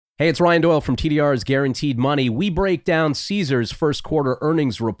Hey, it's Ryan Doyle from TDR's Guaranteed Money. We break down Caesars first quarter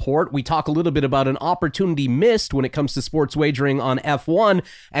earnings report. We talk a little bit about an opportunity missed when it comes to sports wagering on F1.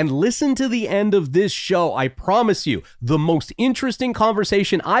 And listen to the end of this show. I promise you, the most interesting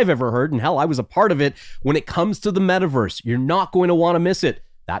conversation I've ever heard, and hell, I was a part of it, when it comes to the metaverse. You're not going to want to miss it.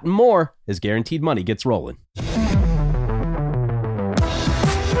 That and more as Guaranteed Money gets rolling.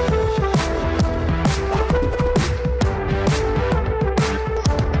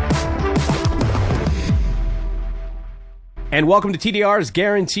 And welcome to TDR's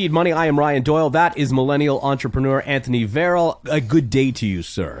Guaranteed Money. I am Ryan Doyle. That is millennial entrepreneur Anthony Verrill. A good day to you,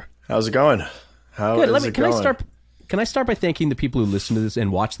 sir. How's it going? Can I start by thanking the people who listen to this and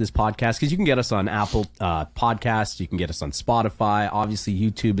watch this podcast? Because you can get us on Apple Podcasts, you can get us on Spotify. Obviously,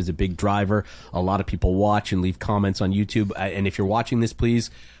 YouTube is a big driver. A lot of people watch and leave comments on YouTube. And if you're watching this,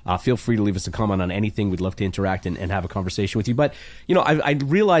 please feel free to leave us a comment on anything. We'd love to interact and have a conversation with you. But, you know, I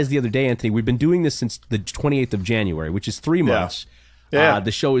realized the other day, Anthony, we've been doing this since the 28th of January, which is 3 months. Yeah.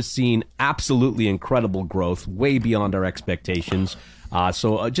 The show has seen absolutely incredible growth, way beyond our expectations.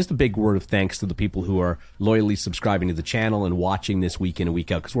 So just a big word of thanks to the people who are loyally subscribing to the channel and watching this week in and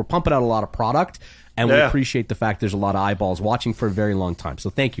week out, because we're pumping out a lot of product, and we appreciate the fact there's a lot of eyeballs watching for a very long time. So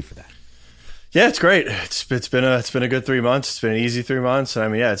thank you for that. Yeah, it's great. It's been a good 3 months. It's been an easy 3 months. And I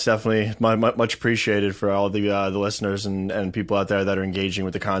mean, yeah, it's definitely much appreciated for all the listeners and people out there that are engaging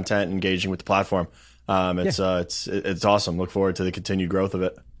with the content, engaging with the platform. It's awesome. Look forward to the continued growth of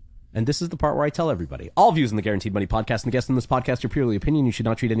it. And this is the part where I tell everybody, all views in the Guaranteed Money podcast and the guests in this podcast are purely opinion. You should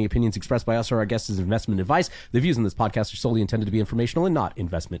not treat any opinions expressed by us or our guests as investment advice. The views in this podcast are solely intended to be informational and not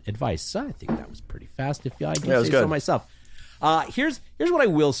investment advice. I think that was pretty fast, if I can say so myself. Here's what I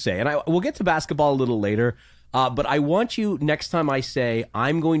will say, and we'll get to basketball a little later, but I want you, next time I say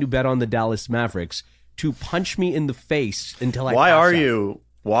I'm going to bet on the Dallas Mavericks, to punch me in the face until I Why pass are out. you?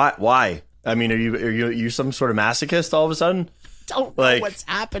 Why? I mean, are you some sort of masochist all of a sudden? Don't know what's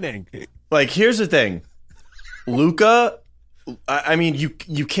happening. Like, here's the thing. Luka, I mean,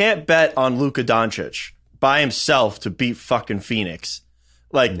 you can't bet on Luka Doncic by himself to beat fucking Phoenix.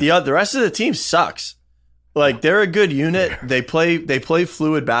 Like, the rest of the team sucks. Like, they're a good unit. They play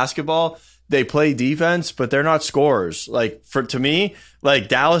fluid basketball. They play defense, but they're not scorers. Like, to me, like,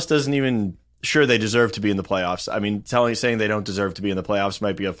 Dallas doesn't even... Sure, they deserve to be in the playoffs. I mean, saying they don't deserve to be in the playoffs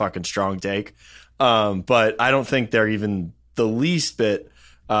might be a fucking strong take. But I don't think they're even the least bit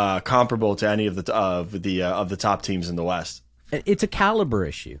comparable to any of the top teams in the West. It's a caliber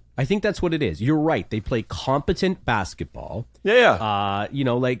issue. I think that's what it is. You're right. They play competent basketball. Yeah.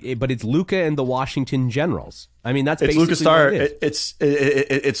 But it's Luka and the Washington Generals. I mean, that's it's basically Luka Star. What it is.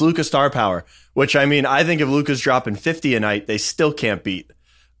 It's Luka star power. Which, I mean, I think if Luka's dropping 50 a night, they still can't beat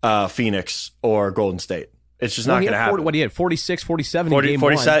Phoenix or Golden State. It's just not going to happen. What he had, 46, 47 in game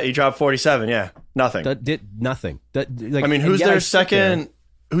 47, one. He dropped 47, yeah. Nothing. That did nothing. I mean, who's their second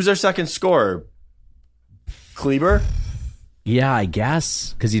scorer? Kleber? Yeah, I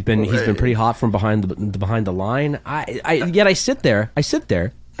guess, because he's been pretty hot from behind the line. Yet I sit there,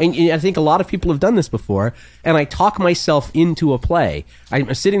 and I think a lot of people have done this before, and I talk myself into a play.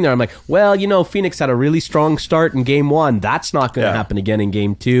 I'm sitting there, I'm like, well, you know, Phoenix had a really strong start in game one. That's not going to happen again in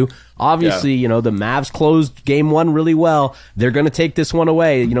game two. Obviously, you know, the Mavs closed game one really well. They're going to take this one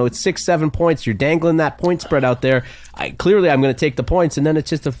away. You know, it's 6-7 points. You're dangling that point spread out there. Clearly, I'm going to take the points, and then it's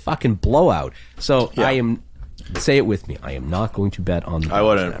just a fucking blowout. So I am... Say it with me. I am not going to bet on the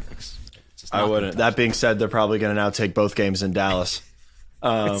Mavericks. I wouldn't. That being said, they're probably going to now take both games in Dallas.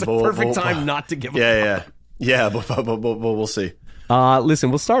 It's a perfect time not to give up. Yeah, but we'll see. Listen,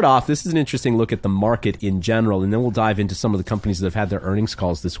 we'll start off. This is an interesting look at the market in general, and then we'll dive into some of the companies that have had their earnings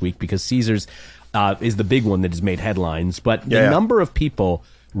calls this week, because Caesars is the big one that has made headlines. But the number of people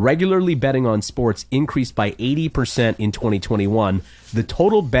regularly betting on sports increased by 80% in 2021. The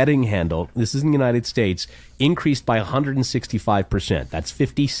total betting handle, this is in the United States, increased by 165%. That's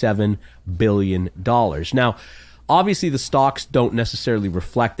 $57 billion. Now, obviously the stocks don't necessarily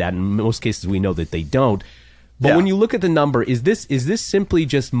reflect that. In most cases, we know that they don't. But when you look at the number, is this simply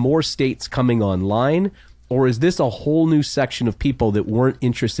just more states coming online? Or is this a whole new section of people that weren't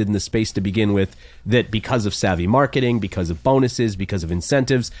interested in the space to begin with, that because of savvy marketing, because of bonuses, because of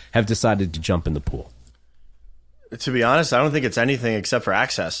incentives, have decided to jump in the pool? To be honest, I don't think it's anything except for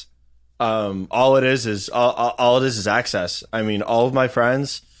access. All it is access. I mean, all of my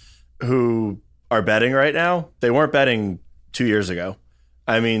friends who are betting right now, they weren't betting 2 years ago.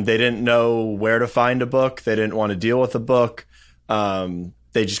 I mean, they didn't know where to find a book. They didn't want to deal with a book.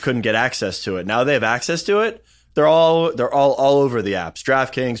 They just couldn't get access to it. Now they have access to it. They're all over the apps.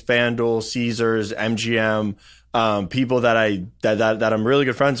 DraftKings, FanDuel, Caesars, MGM, People that I'm really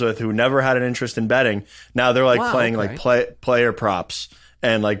good friends with who never had an interest in betting. Now they're like playing like player props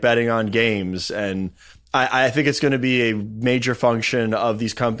and like betting on games. And I think it's going to be a major function of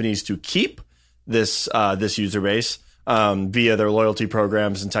these companies to keep this user base via their loyalty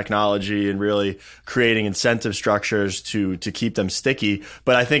programs and technology and really creating incentive structures to keep them sticky.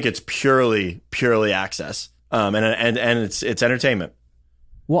 But I think it's purely access and it's entertainment.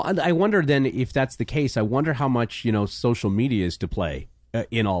 Well, I wonder then if that's the case. I wonder how much social media is to play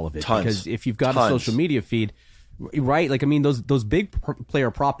in all of it. Tons. Because if you've got a social media feed, right? Like, I mean, those big player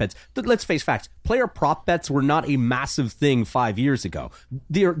prop bets. Let's face facts. Player prop bets were not a massive thing 5 years ago.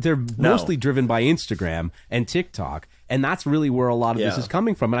 They're mostly driven by Instagram and TikTok, and that's really where a lot of this is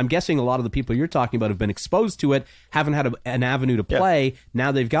coming from. And I'm guessing a lot of the people you're talking about have been exposed to it, haven't had an avenue to play. Yeah.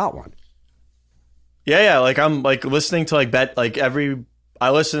 Now they've got one. Yeah. Like I'm like listening to like bet like I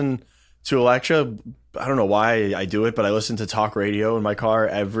listen to Alexa. I don't know why I do it, but I listen to talk radio in my car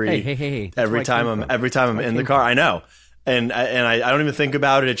every time I'm in the car. I know. And I don't even think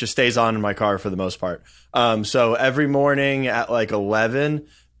about it. It just stays on in my car for the most part. So every morning at like 11,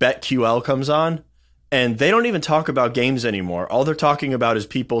 BetQL comes on, and they don't even talk about games anymore. All they're talking about is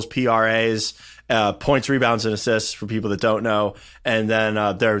people's PRAs, points, rebounds, and assists for people that don't know, and then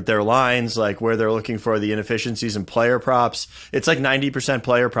their lines, like where they're looking for the inefficiencies and player props. It's like 90%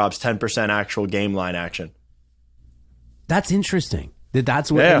 player props, 10% actual game line action. That's interesting.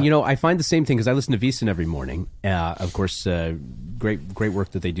 That's what I find the same thing because I listen to VSiN every morning. Of course, great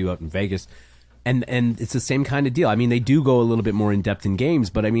work that they do out in Vegas. And it's the same kind of deal. I mean, they do go a little bit more in depth in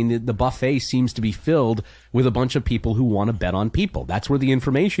games, but I mean, the buffet seems to be filled with a bunch of people who want to bet on people. That's where the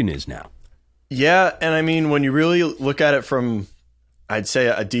information is now. Yeah, and I mean, when you really look at it from, I'd say,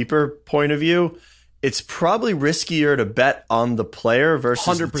 a deeper point of view, it's probably riskier to bet on the player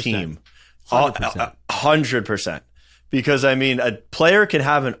versus 100%. the team. 100%. 100%. Because, I mean, a player can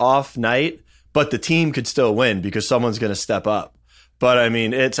have an off night, but the team could still win because someone's going to step up. But I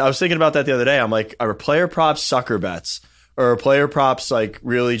mean, I was thinking about that the other day. I'm like, are player props sucker bets? Or are player props like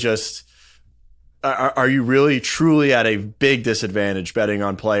really just, are you really truly at a big disadvantage betting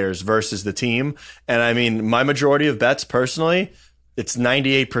on players versus the team? And I mean, my majority of bets personally, it's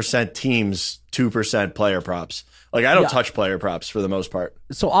 98% teams, 2% player props. Like I don't touch player props for the most part.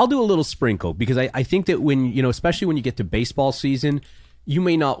 So I'll do a little sprinkle because I think that when, especially when you get to baseball season, you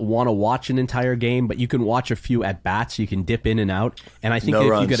may not want to watch an entire game, but you can watch a few at bats. You can dip in and out. And I think that if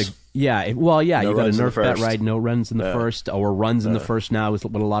you got you got a Nerf bet, right? No runs in the first, or runs in the first now is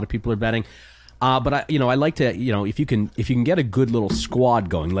what a lot of people are betting. But I like to, if you can get a good little squad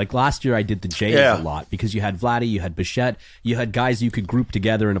going. Like last year, I did the Jays a lot because you had Vladdy, you had Bichette, you had guys you could group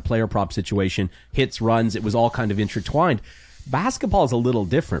together in a player prop situation, hits, runs. It was all kind of intertwined. Basketball is a little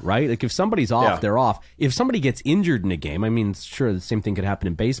different, right? Like if somebody's off, they're off. If somebody gets injured in a game, I mean, sure, the same thing could happen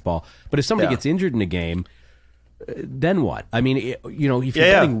in baseball. But if somebody gets injured in a game, then what? I mean,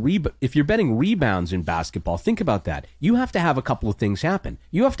 if you're betting rebounds in basketball, think about that. You have to have a couple of things happen.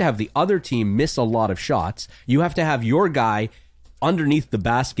 You have to have the other team miss a lot of shots. You have to have your guy underneath the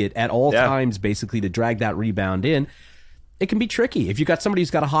basket at all times, basically, to drag that rebound in. It can be tricky. If you got somebody who's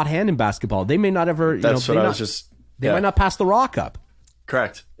got a hot hand in basketball, they may not ever. They might not pass the rock up.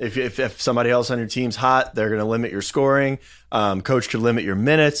 Correct. If somebody else on your team's hot, they're going to limit your scoring. Coach could limit your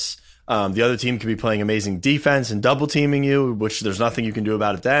minutes. The other team could be playing amazing defense and double teaming you, which there's nothing you can do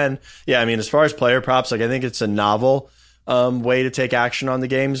about it then. Yeah, I mean, as far as player props, like I think it's a novel way to take action on the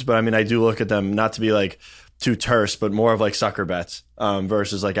games. But I mean, I do look at them not to be like too terse, but more of like sucker bets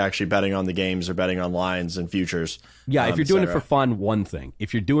versus like actually betting on the games or betting on lines and futures. Yeah, if you're doing it for fun, one thing.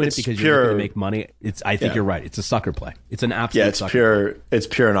 If you're doing it because you're looking to make money, I think you're right. It's a sucker play. It's an absolute sucker play. It's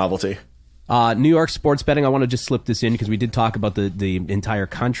pure novelty. New York sports betting, I want to just slip this in because we did talk about the entire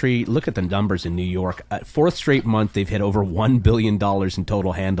country. Look at the numbers in New York. Fourth straight month, they've hit over $1 billion in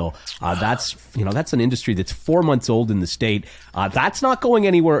total handle. That's an industry that's 4 months old in the state. That's not going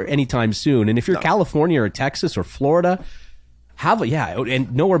anywhere anytime soon. And if you're California or Texas or Florida,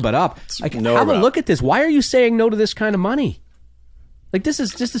 and nowhere but up. Have a look at this. Why are you saying no to this kind of money? Like this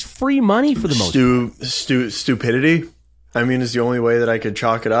is free money for the most part. Stupidity. I mean, is the only way that I could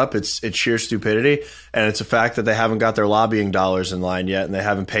chalk it up. It's sheer stupidity, and it's a fact that they haven't got their lobbying dollars in line yet, and they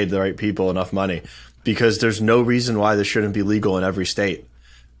haven't paid the right people enough money, because there's no reason why this shouldn't be legal in every state.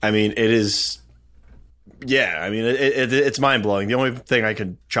 I mean, it is. Yeah, I mean, it's mind blowing. The only thing I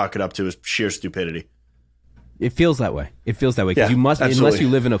could chalk it up to is sheer stupidity. It feels that way. Because you must, unless you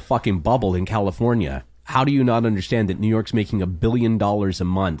live in a fucking bubble in California. How do you not understand that New York's making $1 billion a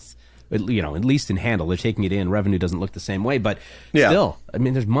month at least in handle. They're taking it in. Revenue doesn't look the same way, but still, I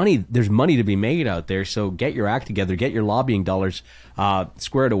mean, there's money to be made out there. So get your act together, get your lobbying dollars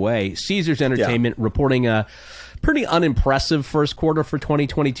squared away. Caesars Entertainment reporting a pretty unimpressive first quarter for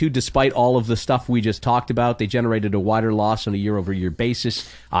 2022, despite all of the stuff we just talked about. They generated a wider loss on a year-over-year basis.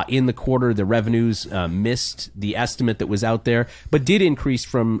 In the quarter, the revenues missed the estimate that was out there, but did increase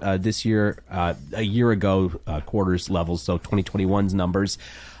from this year, a year ago quarter's levels, so 2021's numbers.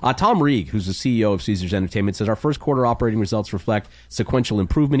 Tom Reeg, who's the CEO of Caesars Entertainment, says our first quarter operating results reflect sequential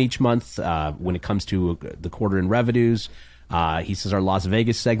improvement each month when it comes to the quarter in revenues. He says our Las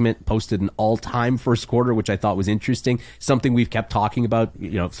Vegas segment posted an all-time first quarter, which I thought was interesting. Something we've kept talking about,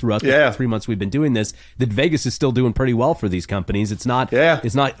 throughout the 3 months we've been doing this. That Vegas is still doing pretty well for these companies. It's not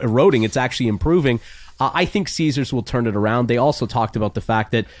eroding; it's actually improving. I think Caesars will turn it around. They also talked about the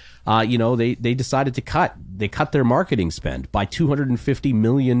fact that they decided to cut their marketing spend by $250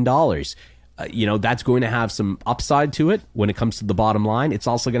 million. That's going to have some upside to it when it comes to the bottom line. It's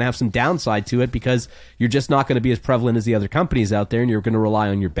also going to have some downside to it because you're just not going to be as prevalent as the other companies out there, and you're going to rely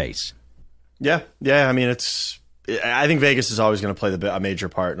on your base. Yeah. I mean, I think Vegas is always going to play a major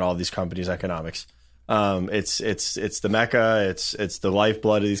part in all of these companies' economics. It's the mecca. It's the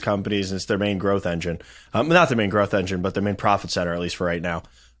lifeblood of these companies, and it's their main growth engine. Not their main growth engine, but their main profit center, at least for right now.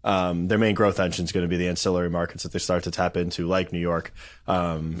 Their main growth engine is going to be the ancillary markets that they start to tap into, like New York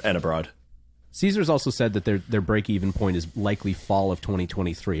and abroad. Caesars also said that their break-even point is likely fall of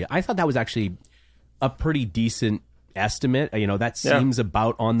 2023. I thought that was actually a pretty decent estimate. That seems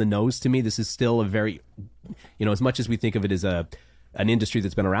about on the nose to me. This is still a very, as much as we think of it as an industry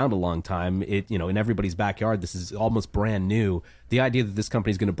that's been around a long time, in everybody's backyard, this is almost brand new. The idea that this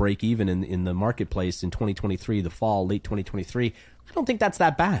company is going to break even in the marketplace in 2023, the fall, late 2023, I don't think that's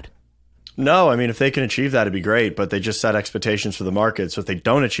that bad. No, I mean, if they can achieve that, it'd be great, but they just set expectations for the market. So if they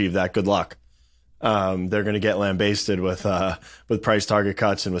don't achieve that, good luck. They're going to get lambasted with price target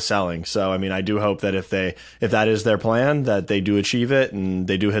cuts and with selling. So, I mean, I do hope that if that is their plan, that they do achieve it and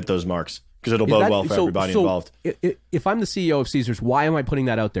they do hit those marks, because it'll bode well for everybody involved. If I'm the CEO of Caesars, why am I putting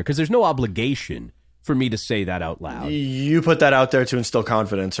that out there? Because there's no obligation for me to say that out loud. You put that out there to instill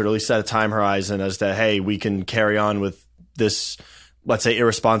confidence, or at least set a time horizon as to, hey, we can carry on with this, let's say,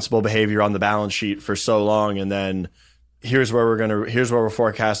 irresponsible behavior on the balance sheet for so long, and then here's where we're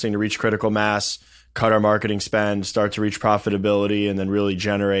forecasting to reach critical mass, cut our marketing spend, start to reach profitability, and then really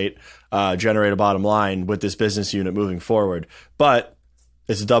generate a bottom line with this business unit moving forward. But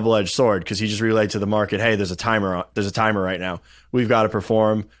it's a double-edged sword, because he just relayed to the market, hey, there's a timer right now. We've got to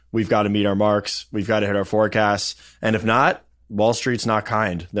perform. We've got to meet our marks. We've got to hit our forecasts. And if not, Wall Street's not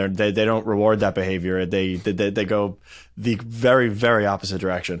kind. They don't reward that behavior. They go the very, very opposite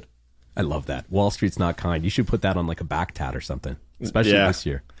direction. I love that. Wall Street's not kind. You should put that on like a back tat or something, especially this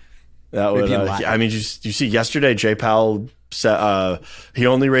year. That would. I mean, you see yesterday, Jay Powell said he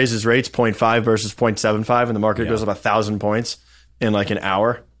only raises rates 0.5 versus 0.75, and the market goes up 1,000 points in like an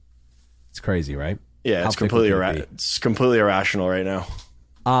hour. It's crazy, right? Yeah, it's completely irrational right now.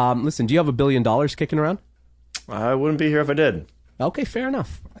 Listen, do you have $1 billion kicking around? I wouldn't be here if I did. Okay, fair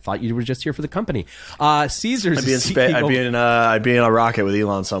enough. I thought you were just here for the company. Caesars. I'd be in a rocket with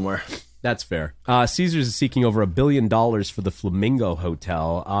Elon somewhere. That's fair. Caesars is seeking over $1 billion for the Flamingo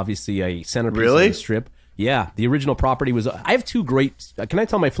Hotel, obviously a centerpiece of the Strip. Yeah, the original property was. I have two great. Can I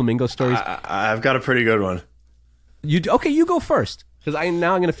tell my Flamingo stories? I've got a pretty good one. You go first, because I'm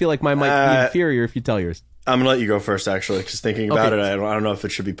going to feel like mine might be inferior if you tell yours. I'm going to let you go first, actually, because thinking about it, I don't know if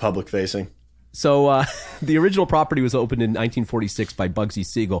it should be public facing. So the original property was opened in 1946 by Bugsy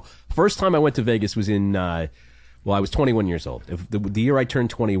Siegel. First time I went to Vegas was in. I was 21 years old. If the year I turned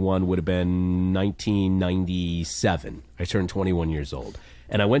 21 would have been 1997. I turned 21 years old.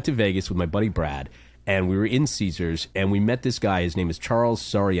 And I went to Vegas with my buddy Brad, and we were in Caesars, and we met this guy. His name is Charles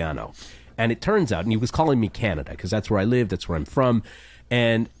Soriano. And it turns out, and he was calling me Canada, because that's where I live, that's where I'm from.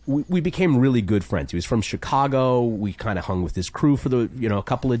 And we became really good friends. He was from Chicago. We kind of hung with his crew for a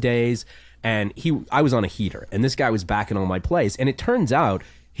couple of days. And I was on a heater, and this guy was backing on my place. And it turns out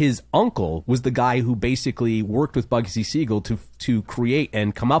his uncle was the guy who basically worked with Bugsy Siegel to create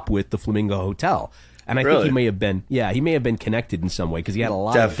and come up with the Flamingo Hotel. And I think he may have been connected in some way, because he had a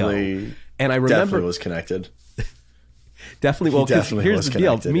lot of dough. And I remember definitely was connected. Definitely. Well, here's the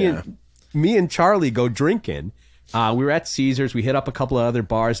deal. Me and Charlie go drinking. We were at Caesars. We hit up a couple of other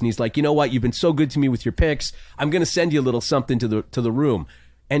bars, and he's like, "You know what? You've been so good to me with your picks. I'm going to send you a little something to the room."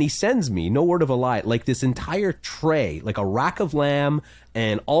 And he sends me, no word of a lie, like this entire tray, like a rack of lamb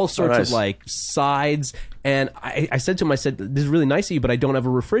and all sorts of like sides. And I said to him, I said, this is really nice of you, but I don't have a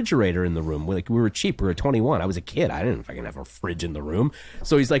refrigerator in the room. Like, we were cheap. We were 21. I was a kid. I didn't fucking have a fridge in the room.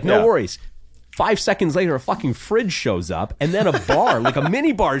 So he's like, no worries. 5 seconds later, a fucking fridge shows up, and then a bar, like a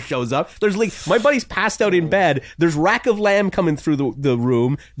mini bar shows up. There's like, my buddy's passed out in bed. There's rack of lamb coming through the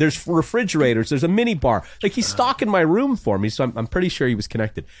room. There's refrigerators. There's a mini bar. Like, he's stocking my room for me, so I'm pretty sure he was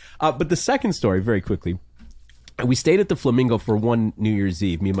connected. But the second story, very quickly, we stayed at the Flamingo for one New Year's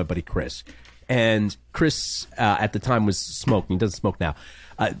Eve, me and my buddy Chris. And Chris, at the time, was smoking. He doesn't smoke now.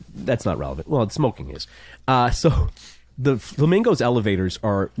 That's not relevant. Well, smoking is. So the Flamingo's elevators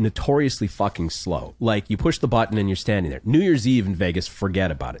are notoriously fucking slow. Like, you push the button and you're standing there. New Year's Eve in Vegas, forget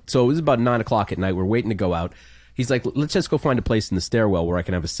about it. So it was about 9 o'clock at night. We're waiting to go out. He's like, let's just go find a place in the stairwell where I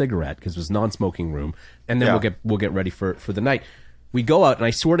can have a cigarette, because it was a non-smoking room, and then we'll get ready for the night. We go out, and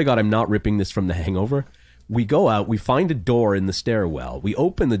I swear to God, I'm not ripping this from The Hangover. We go out, we find a door in the stairwell. We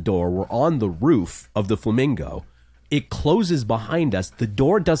open the door. We're on the roof of the Flamingo. It closes behind us. The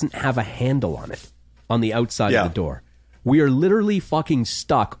door doesn't have a handle on it, on the outside of the door. We are literally fucking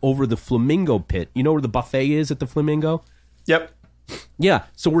stuck over the Flamingo pit. You know where the buffet is at the Flamingo? Yep. Yeah.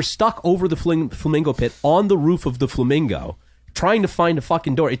 So we're stuck over the Flamingo pit on the roof of the Flamingo, trying to find a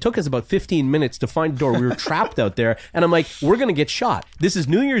fucking door. It took us about 15 minutes to find a door. We were trapped out there. And I'm like, we're going to get shot. This is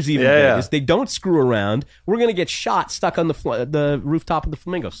New Year's Eve in Vegas. They don't screw around. We're going to get shot stuck on the rooftop of the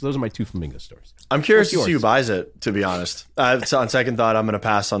Flamingo. So those are my two Flamingo stories. I'm curious to see who buys it, to be honest. So on second thought, I'm going to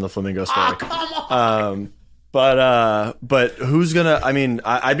pass on the Flamingo story. But who's going to, I mean,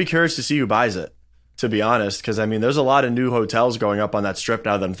 I'd be curious to see who buys it, to be honest, because, I mean, there's a lot of new hotels going up on that strip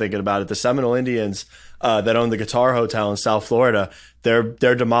now that I'm thinking about it. The Seminole Indians that own the Guitar Hotel in South Florida, they're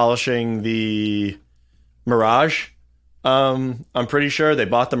demolishing the Mirage. I'm pretty sure they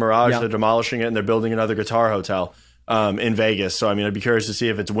bought the Mirage, they're demolishing it, and they're building another Guitar Hotel in Vegas. So, I mean, I'd be curious to see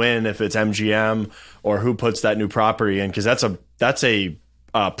if it's Wynn, if it's MGM, or who puts that new property in, because that's a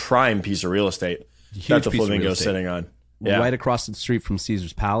prime piece of real estate. That the Flamingo's sitting on. Yeah. Right across the street from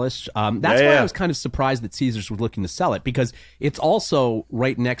Caesar's Palace. That's why I was kind of surprised that Caesars was looking to sell it, because it's also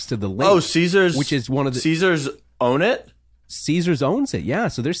right next to the lake. Oh, Caesars, which is one of the Caesars own it. Caesars owns it. Yeah,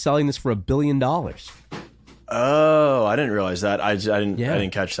 so they're selling this for $1 billion. Oh, I didn't realize that. I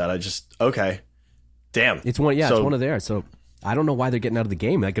didn't catch that. Okay. Damn. It's one. Yeah, it's one of theirs. So I don't know why they're getting out of the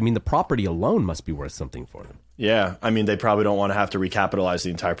game. Like, I mean, the property alone must be worth something for them. Yeah, I mean, they probably don't want to have to recapitalize the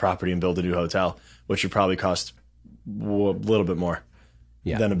entire property and build a new hotel, which would probably cost a little bit more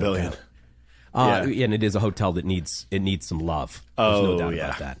than $1 billion. And it is a hotel that needs some love. There's no doubt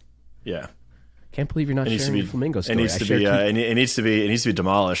about that. Yeah, can't believe you're not sharing the Flamingo story. It needs to be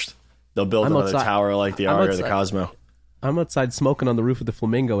demolished. They'll build another tower like the Aria or the Cosmo. I'm outside smoking on the roof of the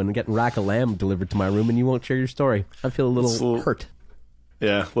Flamingo and getting rack of lamb delivered to my room, and you won't share your story. I feel a little hurt.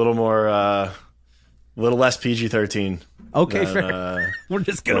 Yeah, a little more, a little less PG-13. Okay, fair. We're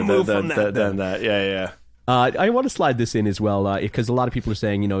just gonna move from that. Than that. Yeah. I want to slide this in as well, because a lot of people are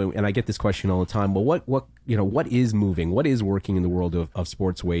saying, and I get this question all the time. Well, what is moving? What is working in the world of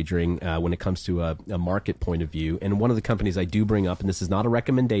sports wagering when it comes to a market point of view? And one of the companies I do bring up, and this is not a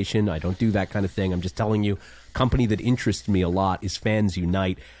recommendation, I don't do that kind of thing. I'm just telling you, a company that interests me a lot is Fans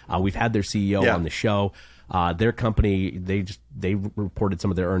Unite. We've had their CEO on the show. Their company, they reported some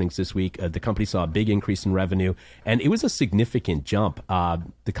of their earnings this week. The company saw a big increase in revenue, and it was a significant jump.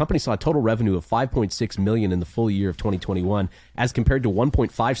 The company saw a total revenue of $5.6 million in the full year of 2021, as compared to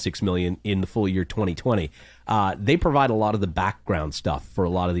 $1.56 million in the full year 2020. They provide a lot of the background stuff for a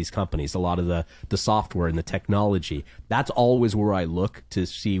lot of these companies, a lot of the software and the technology. That's always where I look to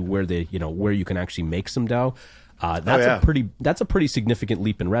see where where you can actually make some dough. That's a pretty significant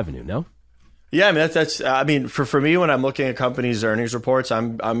leap in revenue. No. Yeah, I mean that's. I mean, for me, when I'm looking at companies' earnings reports,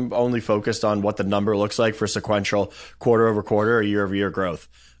 I'm only focused on what the number looks like for sequential quarter over quarter or year over year growth.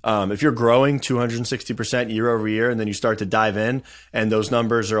 If you're growing 260% year over year, and then you start to dive in, and those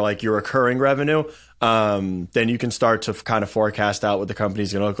numbers are like your recurring revenue, then you can start to kind of forecast out what the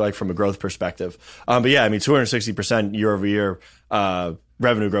company's going to look like from a growth perspective. But yeah, I mean, 260% year over year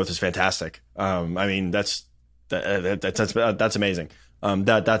revenue growth is fantastic. I mean, that's amazing.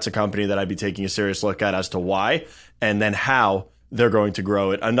 That's a company that I'd be taking a serious look at as to why, and then how they're going to grow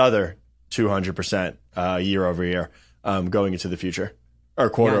it another 200% year over year going into the future,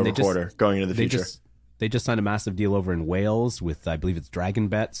 or quarter over quarter going into the future. They just signed a massive deal over in Wales with, I believe it's Dragon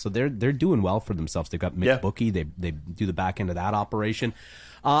Bet, so they're doing well for themselves. They've got McBookie. They do the back end of that operation.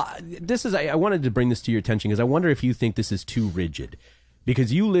 I wanted to bring this to your attention because I wonder if you think this is too rigid.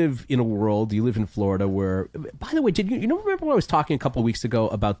 Because you live in Florida where, by the way, did you remember when I was talking a couple of weeks ago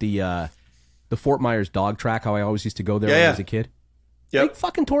about the Fort Myers dog track, how I always used to go there when I was a kid? Yep. They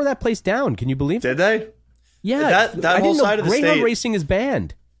fucking tore that place down. Can you believe it? Did they? Yeah. That whole side of the state. Greyhound racing is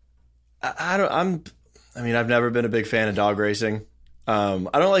banned. I've never been a big fan of dog racing. I'm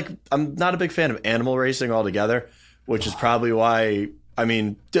not a big fan of animal racing altogether, which is probably why,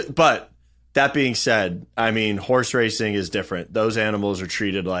 but that being said, horse racing is different. Those animals are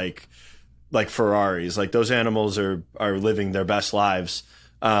treated like Ferraris. Like, those animals are living their best lives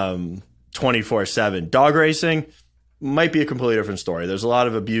 24/7. Dog racing might be a completely different story. There's a lot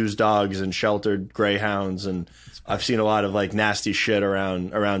of abused dogs and sheltered greyhounds, and I've seen a lot of like nasty shit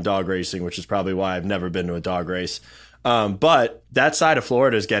around dog racing, which is probably why I've never been to a dog race. But that side of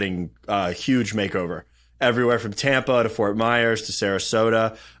Florida is getting a huge makeover. Everywhere from Tampa to Fort Myers to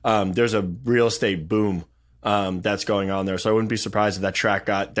Sarasota, there's a real estate boom that's going on there. So I wouldn't be surprised if that track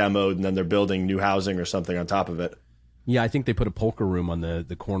got demoed and then they're building new housing or something on top of it. Yeah, I think they put a poker room on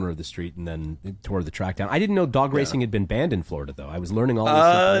the corner of the street and then tore the track down. I didn't know dog racing had been banned in Florida, though. I was learning all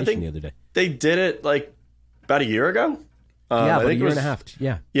this information the other day. They did it like about a year ago. About a year and a half.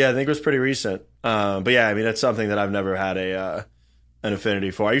 Yeah. Yeah, I think it was pretty recent. But yeah, it's something that I've never had an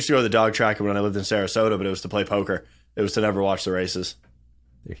affinity for. I used to go to the dog track when I lived in Sarasota, but it was to play poker. It was to never watch the races.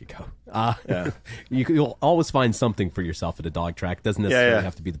 There you go. You'll always find something for yourself at a dog track. It doesn't necessarily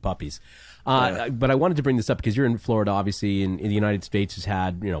have to be the puppies. But I wanted to bring this up because you're in Florida, obviously, and in the United States has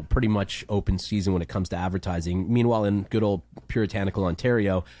had pretty much open season when it comes to advertising. Meanwhile, in good old puritanical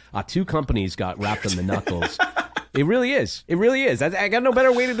Ontario, 2 companies got wrapped on the knuckles. It really is. It really is. I got no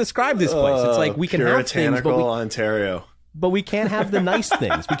better way to describe this place. It's like we can have things, but Ontario. But we can't have the nice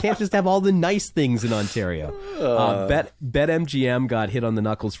things. We can't just have all the nice things in Ontario. BetMGM got hit on the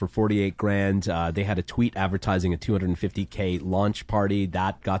knuckles for $48,000. They had a tweet advertising a $250K launch party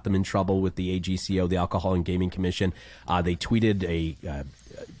that got them in trouble with the AGCO, the Alcohol and Gaming Commission. They tweeted a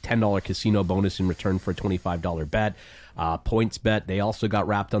 $10 casino bonus in return for a $25 bet. PointsBet, they also got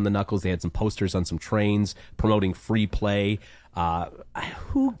wrapped on the knuckles. They had some posters on some trains promoting free play.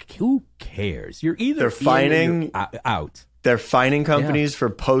 Who cares? You're either out. They're fining companies for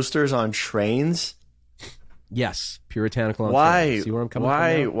posters on trains. Yes, puritanical. Why? See where I'm coming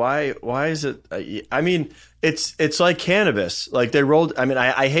from? Why is it? It's like cannabis. Like they rolled.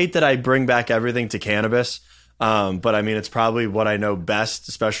 I hate that I bring back everything to cannabis. But it's probably what I know best,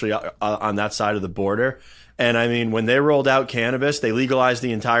 especially on that side of the border. And when they rolled out cannabis, they legalized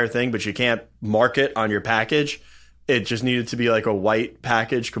the entire thing, but you can't mark it on your package. It just needed to be like a white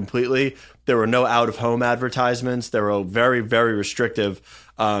package completely. There were no out-of-home advertisements. There were very, very restrictive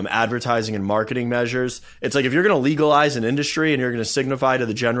advertising and marketing measures. It's like if you're going to legalize an industry and you're going to signify to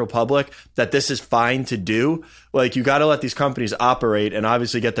the general public that this is fine to do, like you got to let these companies operate and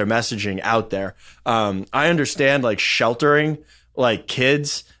obviously get their messaging out there. I understand like sheltering like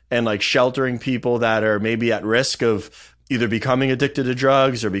kids and like sheltering people that are maybe at risk of either becoming addicted to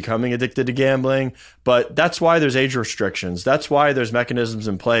drugs or becoming addicted to gambling. But that's why there's age restrictions. That's why there's mechanisms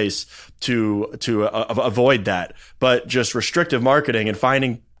in place to avoid that. But just restrictive marketing and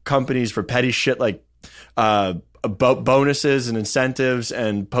finding companies for petty shit like bonuses and incentives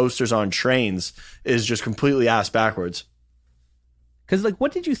and posters on trains is just completely ass backwards. Because like,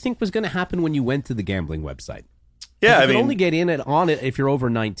 what did you think was going to happen when you went to the gambling website? Yeah, you can only get in on it if you're over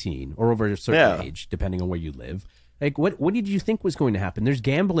 19 or over a certain age, depending on where you live. Like, what did you think was going to happen? There's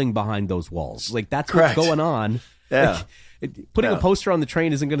gambling behind those walls. Like, that's what's going on. Yeah. Like, putting a poster on the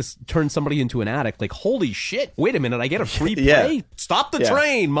train isn't going to turn somebody into an addict. Like, holy shit, wait a minute, I get a free play? Yeah. Stop the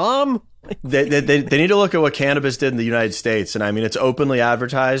train, Mom! They need to look at what cannabis did in the United States. And it's openly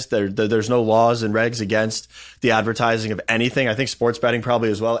advertised. There's no laws and regs against the advertising of anything. I think sports betting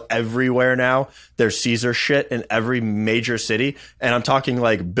probably as well. Everywhere now, there's Caesar shit in every major city. And I'm talking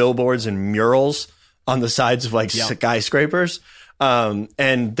like billboards and murals on the sides of like skyscrapers.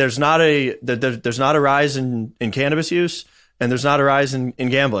 And there's not a rise in cannabis use, and there's not a rise in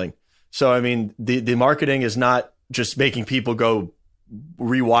gambling. So, the marketing is not just making people go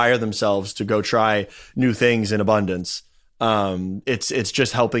rewire themselves to go try new things in abundance. It's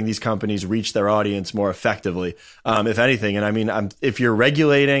just helping these companies reach their audience more effectively, if anything. And if you're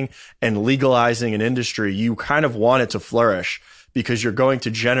regulating and legalizing an industry, you kind of want it to flourish, because you're going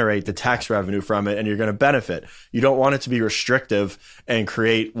to generate the tax revenue from it and you're going to benefit. You don't want it to be restrictive and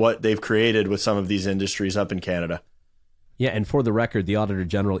create what they've created with some of these industries up in Canada. Yeah, and for the record, the Auditor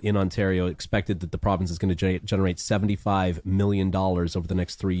General in Ontario expected that the province is going to generate $75 million over the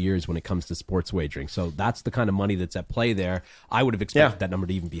next 3 years when it comes to sports wagering. So that's the kind of money that's at play there. I would have expected that number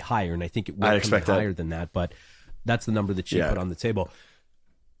to even be higher, and I think it would be higher than that, but that's the number that she put on the table.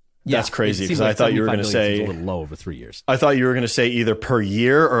 That's crazy, because I thought you were going to say a little low over 3 years. I thought you were going to say either per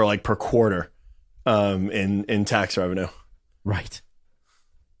year or like per quarter in tax revenue. Right.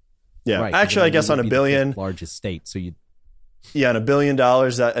 Yeah. Right. Actually, I guess on $1 billion, largest state. So you. Yeah, on $1 billion,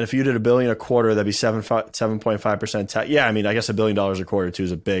 that, and if you did $1 billion a quarter, that'd be 7.5% tax. Yeah, I mean, I guess $1 billion a quarter too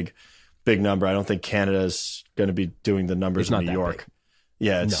is a big number. I don't think Canada's going to be doing the numbers in New York. Big.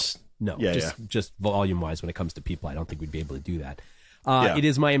 Yeah, it's no. Just volume wise, when it comes to people, I don't think we'd be able to do that. Yeah. It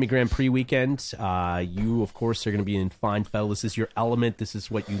is Miami Grand Prix weekend. You, of course, are going to be in Feinfeld. This is your element. This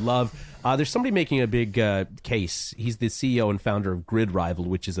is what you love. There's somebody making a big case. He's the CEO and founder of Grid Rival,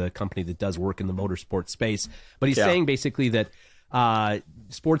 which is a company that does work in the motorsport space. But he's saying basically that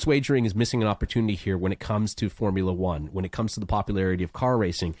sports wagering is missing an opportunity here when it comes to Formula One, when it comes to the popularity of car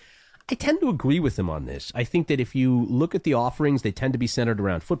racing. I tend to agree with him on this. I think that if you look at the offerings, they tend to be centered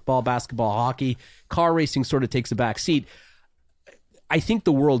around football, basketball, hockey. Car racing sort of takes a back seat. I think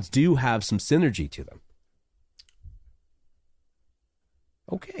the worlds do have some synergy to them.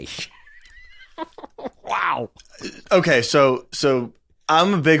 Okay. Wow. Okay, so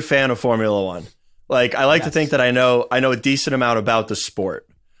I'm a big fan of Formula One. Like, I like to think that I know a decent amount about the sport.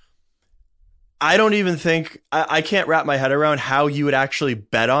 I don't even think I can't wrap my head around how you would actually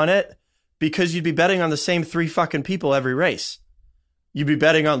bet on it, because you'd be betting on the same 3 fucking people every race. You'd be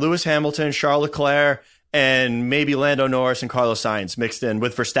betting on Lewis Hamilton, Charles Leclerc, and maybe Lando Norris and Carlos Sainz mixed in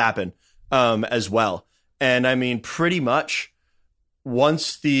with Verstappen as well. And I mean, pretty much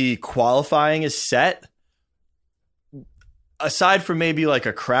once the qualifying is set, aside from maybe like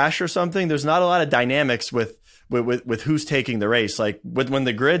a crash or something, there's not a lot of dynamics with who's taking the race. Like when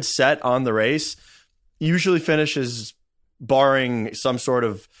the grid's set on the race, usually finishes, barring some sort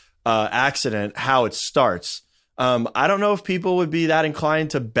of accident, how it starts. I don't know if people would be that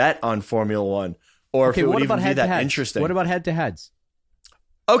inclined to bet on Formula One, or if it would even be that interesting. What about head-to-heads?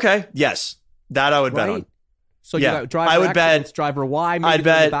 Okay, yes. That I would bet on. So you got driver X against driver Y, maybe in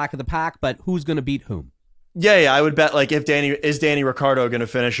the back of the pack, but who's going to beat whom? Yeah, I would bet like if Danny Ricciardo going to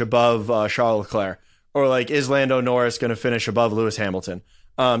finish above Charles Leclerc, or like is Lando Norris going to finish above Lewis Hamilton?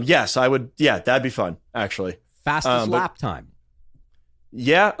 Yes, I would. Yeah, that'd be fun, actually. Fastest lap time.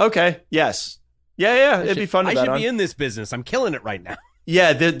 Yeah, okay, yes. Yeah, it'd be fun to bet on. I should be in this business. I'm killing it right now.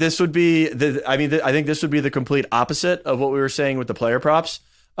 Yeah, this would be I think this would be the complete opposite of what we were saying with the player props.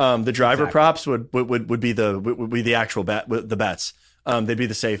 The driver props would be the actual bet, the bets. They'd be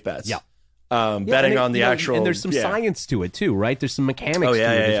the safe bets. Yeah. Betting on the actual, and there's some science to it too, right? There's some mechanics to it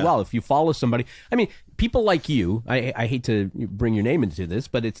as well. If you follow somebody, I mean, people like you, I hate to bring your name into this,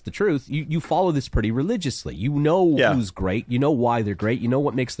 but it's the truth. You follow this pretty religiously. You know who's great. You know why they're great. You know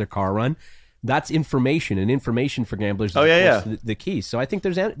what makes their car run. That's information, and information for gamblers is the key. So I think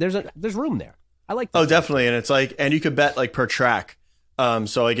there's room there. I like that. Oh, definitely. And it's like, and you could bet like per track.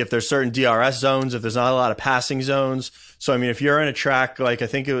 So like if there's certain DRS zones, if there's not a lot of passing zones. So, I mean, if you're in a track, like I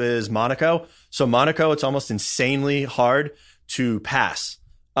think it was Monaco. So Monaco, it's almost insanely hard to pass.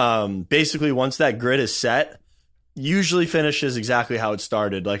 Basically, once that grid is set, usually finishes exactly how it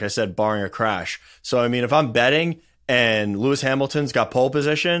started. Like I said, barring a crash. So, I mean, if I'm betting and Lewis Hamilton's got pole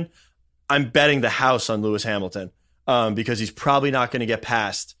position, I'm betting the house on Lewis Hamilton because he's probably not going to get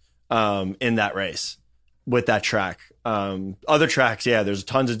past in that race with that track. Other tracks, there's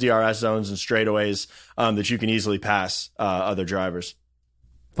tons of DRS zones and straightaways that you can easily pass other drivers.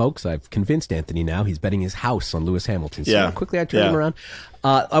 Folks, I've convinced Anthony now. He's betting his house on Lewis Hamilton. So quickly I turn him around.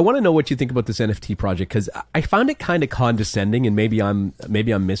 I want to know what you think about this NFT project, because I found it kind of condescending, and maybe I'm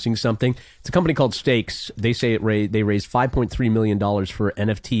missing something. It's a company called Stakes. They say they raised $5.3 million for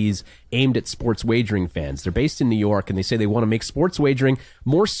NFTs aimed at sports wagering fans. They're based in New York, and they say they want to make sports wagering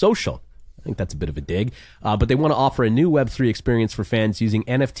more social. I think that's a bit of a dig. But they want to offer a new Web3 experience for fans using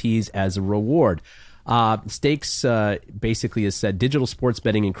NFTs as a reward. Stakes basically has said digital sports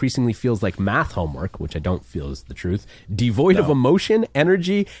betting increasingly feels like math homework, which I don't feel is the truth, devoid of emotion,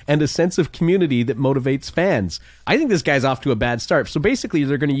 energy, and a sense of community that motivates fans. I think this guy's off to a bad start. So basically,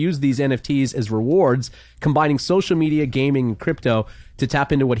 they're going to use these NFTs as rewards, combining social media, gaming, and crypto to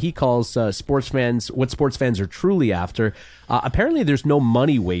tap into what he calls what sports fans are truly after. Apparently, there's no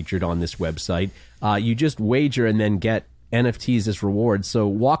money wagered on this website. You just wager and then get NFTs as rewards. So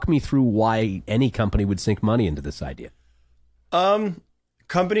walk me through why any company would sink money into this idea.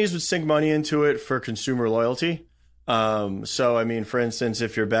 Companies would sink money into it for consumer loyalty. So, I mean, for instance,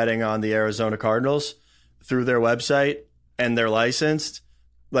 if you're betting on the Arizona Cardinals through their website and they're licensed,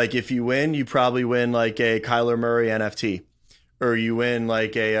 like if you win, you probably win like a Kyler Murray NFT, or you win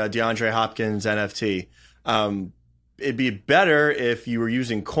like a DeAndre Hopkins NFT. It'd be better if you were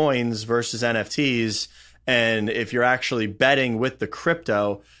using coins versus NFTs, And if you're actually betting with the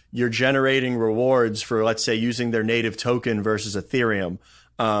crypto, you're generating rewards for, let's say, using their native token versus Ethereum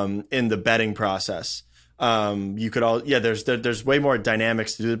in the betting process. You could there's way more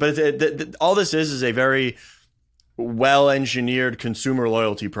dynamics to do it, but all this is a very well-engineered consumer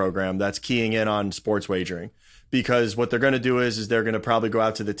loyalty program that's keying in on sports wagering. Because what they're going to do is they're going to probably go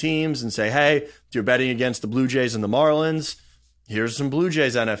out to the teams and say, hey, if you're betting against the Blue Jays and the Marlins, here's some Blue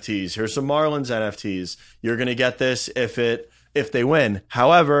Jays NFTs, here's some Marlins NFTs. You're going to get this if they win.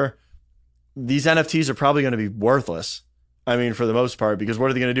 However, these NFTs are probably going to be worthless. I mean, for the most part, because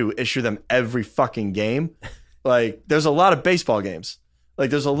what are they going to do? Issue them every fucking game? Like, there's a lot of baseball games.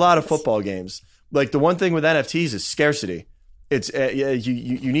 Like, there's a lot of football games. Like, the one thing with NFTs is scarcity. It's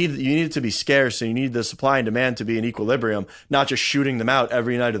you need it to be scarce, and you need the supply and demand to be in equilibrium, not just shooting them out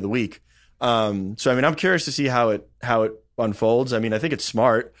every night of the week. So I mean, I'm curious to see how it unfolds. I mean, I think it's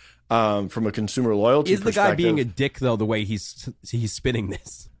smart from a consumer loyalty perspective. Is the guy being a dick though? The way he's spinning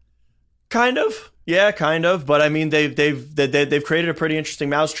this, kind of, yeah, kind of. But I mean, they've created a pretty interesting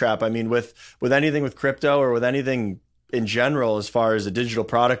mousetrap. I mean, with anything with crypto or with anything in general, as far as a digital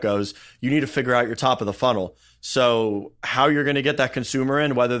product goes, you need to figure out your top of the funnel. So how you're going to get that consumer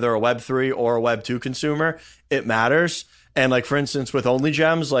in, whether they're a Web3 or a Web2 consumer, it matters. And like, for instance, with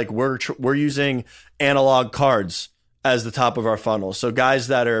OnlyGems, like we're using analog cards as the top of our funnel. So guys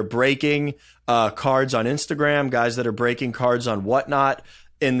that are breaking cards on Instagram, guys that are breaking cards on Whatnot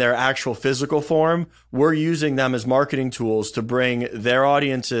in their actual physical form, we're using them as marketing tools to bring their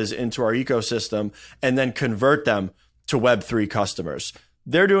audiences into our ecosystem and then convert them to Web3 customers.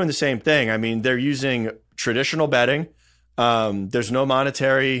 They're doing the same thing. I mean, they're using traditional betting. There's no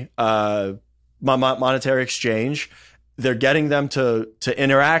monetary exchange. They're getting them to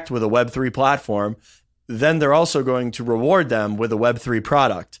interact with a Web3 platform. Then they're also going to reward them with a Web3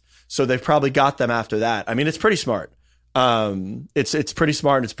 product. So they've probably got them after that. I mean, it's pretty smart. It's pretty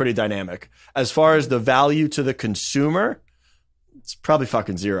smart and it's pretty dynamic. As far as the value to the consumer, it's probably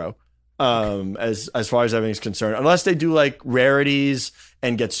fucking zero. As far as everything's concerned, unless they do like rarities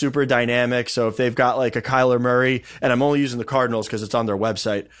and get super dynamic. So if they've got like a Kyler Murray, and I'm only using the Cardinals because it's on their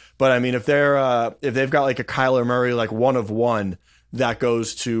website, but I mean, if they've got like a Kyler Murray, like 1 of 1 that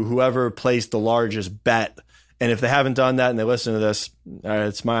goes to whoever placed the largest bet. And if they haven't done that and they listen to this,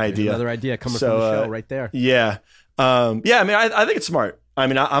 it's my idea. Another idea coming from the show right there. Yeah. I mean, I think it's smart. I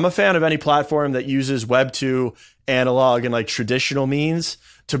mean, I'm a fan of any platform that uses Web 2 analog and like traditional means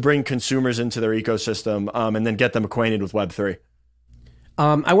to bring consumers into their ecosystem and then get them acquainted with Web 3.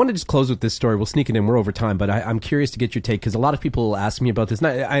 I want to just close with this story. We'll sneak it in. We're over time, but I'm curious to get your take because a lot of people ask me about this.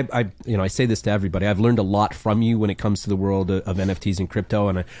 And I say this to everybody. I've learned a lot from you when it comes to the world of NFTs and crypto,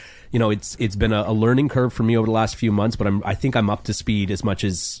 and it's been a learning curve for me over the last few months. But I think I'm up to speed as much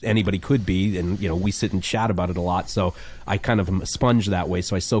as anybody could be, and we sit and chat about it a lot. So I kind of am a sponge that way.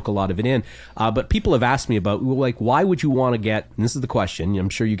 So I soak a lot of it in. But people have asked me about like, why would you want to get? And this is the question. I'm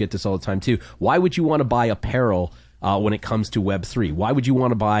sure you get this all the time too. Why would you want to buy apparel? When it comes to Web3, why would you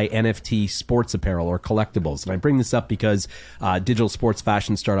want to buy NFT sports apparel or collectibles? And I bring this up because digital sports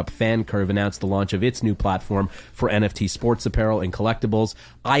fashion startup FanCurve announced the launch of its new platform for NFT sports apparel and collectibles.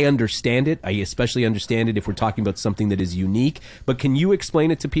 I understand it. I especially understand it if we're talking about something that is unique. But can you explain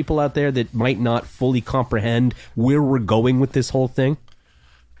it to people out there that might not fully comprehend where we're going with this whole thing?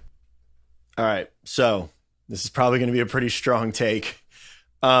 All right. So this is probably going to be a pretty strong take.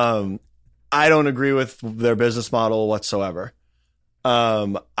 I don't agree with their business model whatsoever.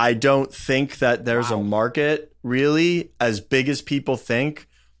 I don't think that there's a market really as big as people think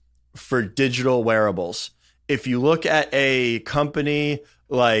for digital wearables. If you look at a company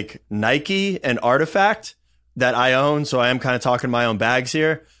like Nike and Artifact that I own, so I am kind of talking my own bags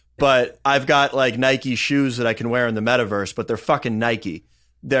here, but I've got like Nike shoes that I can wear in the metaverse, but they're fucking Nike.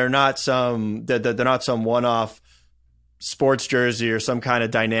 They're not some one-off sports jersey or some kind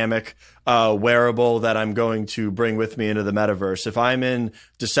of dynamic wearable that I'm going to bring with me into the metaverse. If I'm in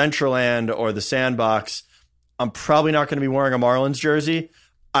Decentraland or the Sandbox, I'm probably not going to be wearing a Marlins jersey.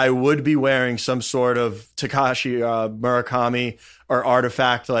 I would be wearing some sort of Takashi Murakami or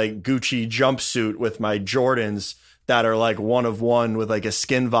Artifact like Gucci jumpsuit with my Jordans that are like 1 of 1 with like a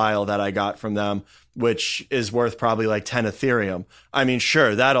skin vial that I got from them, which is worth probably like 10 Ethereum. I mean,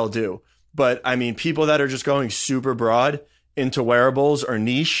 sure, that'll do. But I mean, people that are just going super broad into wearables or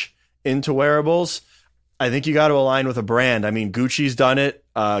niche into wearables, I think you got to align with a brand. I mean, Gucci's done it.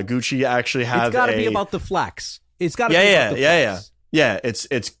 Gucci actually have It's got to be about the flex. It's got to be about the flex. Yeah. It's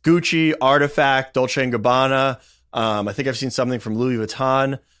Gucci, Artifact, Dolce & Gabbana. I think I've seen something from Louis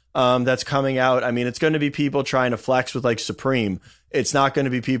Vuitton. that's coming out. I mean, it's going to be people trying to flex with like Supreme. It's not going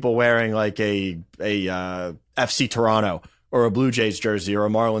to be people wearing like a FC Toronto or a Blue Jays jersey or a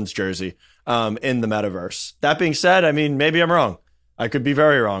Marlins jersey in the metaverse. That being said, I mean, maybe I'm wrong. I could be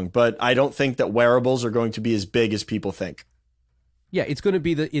very wrong, but I don't think that wearables are going to be as big as people think. Yeah, it's going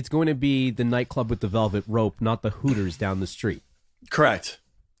to be the nightclub with the velvet rope, not the Hooters down the street. Correct.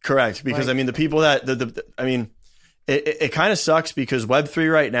 Because I mean, the people that it kind of sucks because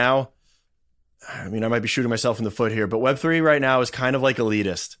Web3 right now, I mean, I might be shooting myself in the foot here, but Web3 right now is kind of like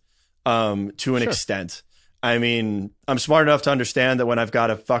elitist to an extent. I mean, I'm smart enough to understand that when I've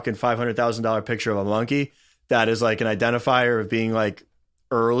got a fucking $500,000 picture of a monkey, that is like an identifier of being like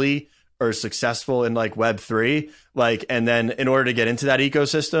early or successful in like Web3. Like, and then in order to get into that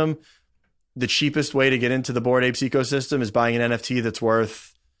ecosystem, the cheapest way to get into the Bored Apes ecosystem is buying an NFT that's worth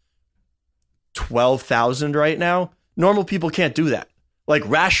 12,000 right now. Normal people can't do that. Like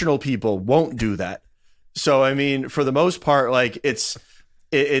rational people won't do that. So, I mean, for the most part, like it's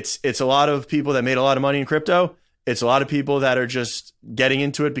a lot of people that made a lot of money in crypto. It's a lot of people that are just getting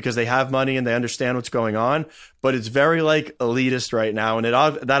into it because they have money and they understand what's going on. But it's very like elitist right now. And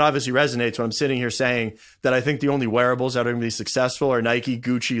that obviously resonates when I'm sitting here saying that I think the only wearables that are going to be successful are Nike,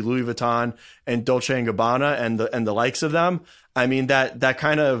 Gucci, Louis Vuitton, and Dolce & Gabbana and the likes of them. I mean, that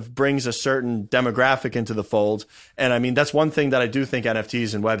kind of brings a certain demographic into the fold. And I mean, that's one thing that I do think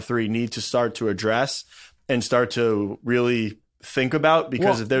NFTs and Web3 need to start to address and start to really think about,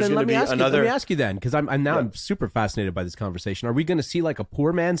 because if there's going to be another... Let me ask you then, because I'm super fascinated by this conversation. Are we going to see like a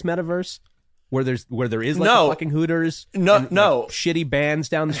poor man's metaverse where there is like a fucking Hooters? No. Like shitty bands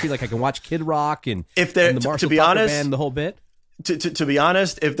down the street, like I can watch Kid Rock and the Marshall to be Tucker honest, band, the whole bit? To be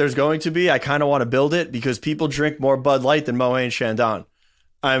honest, if there's going to be, I kind of want to build it because people drink more Bud Light than Moët and Chandon.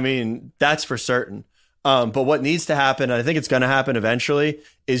 I mean, that's for certain. But what needs to happen, and I think it's going to happen eventually,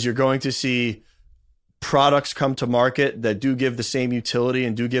 is you're going to see products come to market that do give the same utility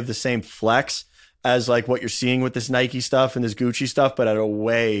and do give the same flex as like what you're seeing with this Nike stuff and this Gucci stuff, but at a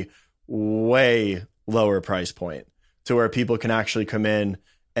way, way lower price point to where people can actually come in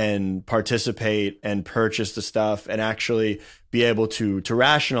and participate and purchase the stuff and actually be able to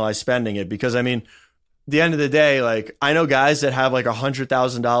rationalize spending it. Because I mean, the end of the day, like I know guys that have like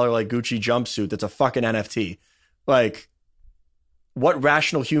 $100,000 like Gucci jumpsuit that's a fucking NFT. Like, what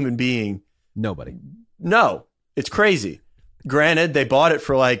rational human being? Nobody. No, it's crazy. Granted, they bought it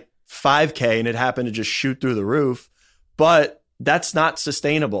for like $5,000 and it happened to just shoot through the roof, but that's not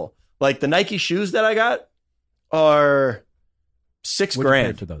sustainable. Like the Nike shoes that I got are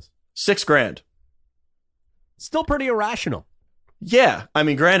 $6,000 for those. $6,000. Still pretty irrational. Yeah, I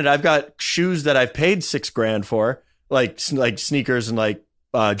mean, granted, I've got shoes that I've paid $6,000 for, like sneakers and like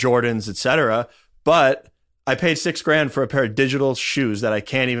Jordans, etc. But I paid $6,000 for a pair of digital shoes that I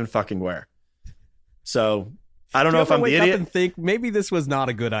can't even fucking wear. So I don't know if I'm the idiot. And think maybe this was not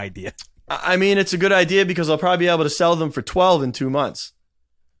a good idea. I mean, it's a good idea because I'll probably be able to sell them for 12 in 2 months.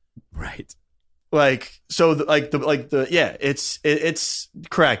 Right. Like, so it's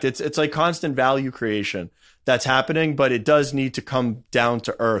correct. It's like constant value creation that's happening, but it does need to come down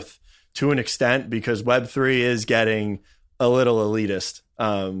to earth to an extent because Web3 is getting a little elitist.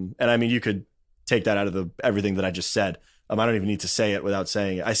 And I mean, you could take that out of everything that I just said. I don't even need to say it without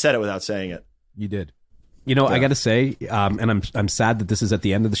saying it. I said it without saying it. You did. You know, yeah. I got to say, and I'm sad that this is at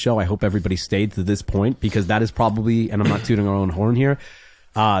the end of the show. I hope everybody stayed to this point because that is probably, and I'm not tooting our own horn here,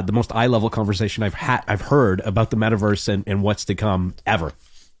 the most eye-level conversation I've heard about the metaverse and what's to come ever.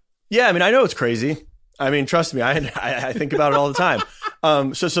 Yeah, I mean, I know it's crazy. I mean, trust me, I think about it all the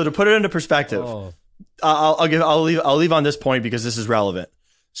time. So to put it into perspective, I'll leave on this point because this is relevant.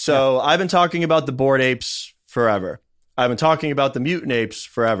 So yeah. I've been talking about the Bored Apes forever. I've been talking about the Mutant Apes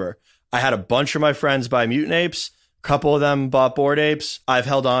forever. I had a bunch of my friends buy Mutant Apes. A couple of them bought Bored Apes. I've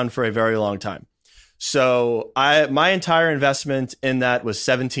held on for a very long time. So my entire investment in that was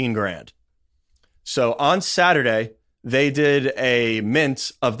 $17,000. So on Saturday, they did a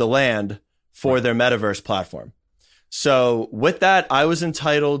mint of the land for their metaverse platform. So with that, I was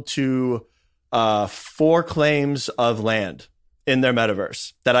entitled to 4 claims of land in their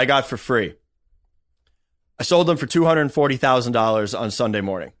metaverse that I got for free. I sold them for $240,000 on Sunday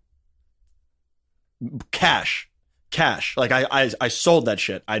morning. Cash. Like I sold that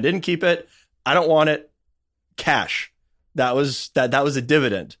shit. I didn't keep it. I don't want it. Cash. That was a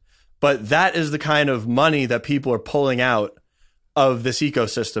dividend. But that is the kind of money that people are pulling out of this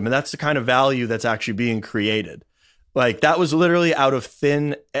ecosystem. And that's the kind of value that's actually being created. Like that was literally out of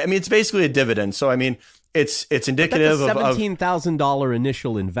thin. I mean, it's basically a dividend. So, I mean, it's indicative of $17,000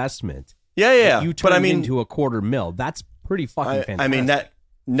 initial investment. Yeah. You turned into $250,000. That's pretty fucking fantastic. I mean,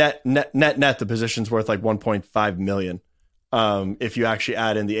 net, the position's worth like 1.5 million. If you actually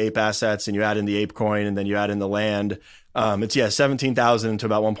add in the ape assets and you add in the ape coin and then you add in the land, it's 17,000 to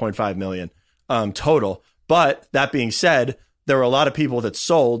about 1.5 million total. But that being said, there were a lot of people that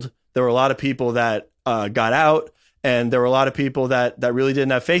sold. There were a lot of people that got out, and there were a lot of people that really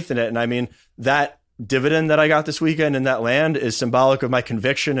didn't have faith in it. And I mean, that dividend that I got this weekend in that land is symbolic of my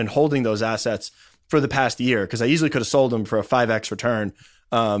conviction in holding those assets for the past year, because I easily could have sold them for a 5x return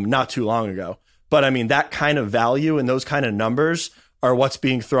not too long ago. But I mean, that kind of value and those kind of numbers are what's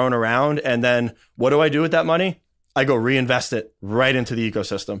being thrown around. And then what do I do with that money? I go reinvest it right into the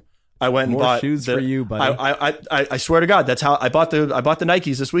ecosystem. I went and bought shoes for you, buddy. I swear to God, that's how I bought the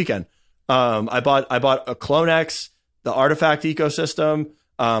Nikes this weekend. I bought a CloneX, the Artifact ecosystem.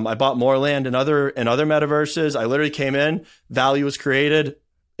 I bought more land in other metaverses. I literally came in, value was created,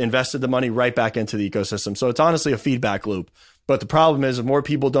 invested the money right back into the ecosystem. So it's honestly a feedback loop. But the problem is, if more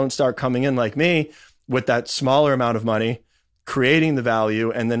people don't start coming in like me with that smaller amount of money, creating the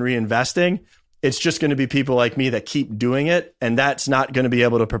value and then reinvesting, it's just going to be people like me that keep doing it. And that's not going to be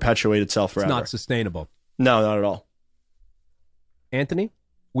able to perpetuate itself forever. It's not sustainable. No, not at all. Anthony,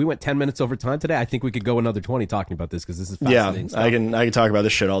 we went 10 minutes over time today. I think we could go another 20 talking about this because this is fascinating stuff. I can talk about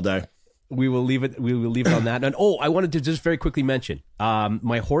this shit all day. We will leave it on that. And I wanted to just very quickly mention,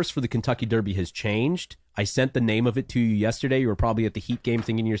 my horse for the Kentucky Derby has changed. I sent the name of it to you yesterday. You were probably at the Heat game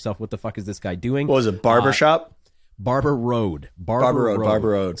thinking to yourself, what the fuck is this guy doing? What was it, Barbershop? Barber Road.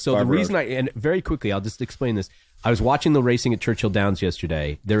 So the reason and very quickly, I'll just explain this. I was watching the racing at Churchill Downs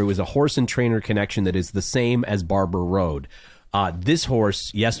yesterday. There was a horse and trainer connection that is the same as Barber Road. This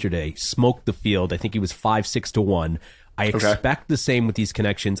horse yesterday smoked the field. I think he was 5-6 to 1. I expect the same with these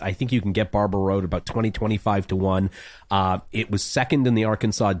connections. I think you can get Barber Road about 20-25 to 1. It was second in the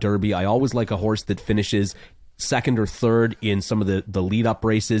Arkansas Derby. I always like a horse that finishes second or third in some of the lead-up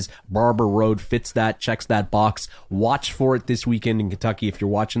races. Barber Road fits that, checks that box. Watch for it this weekend in Kentucky. If you're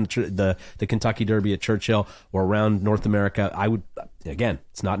watching the Kentucky Derby at Churchill or around North America, I would, again,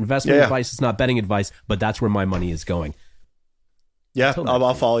 it's not investment advice, it's not betting advice, but that's where my money is going. Yeah,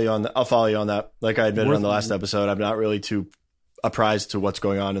 I'll follow you on that. I'll follow you on that. Like I admitted on the last episode, I'm not really too apprised to what's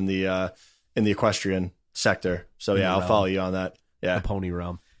going on in the equestrian sector. So yeah, I'll follow you on that. Yeah, the pony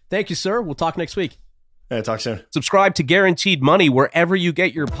realm. Thank you, sir. We'll talk next week. Yeah, talk soon. Subscribe to Guaranteed Money wherever you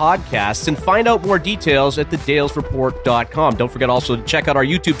get your podcasts and find out more details at thedalesreport.com. Don't forget also to check out our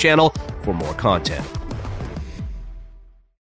YouTube channel for more content.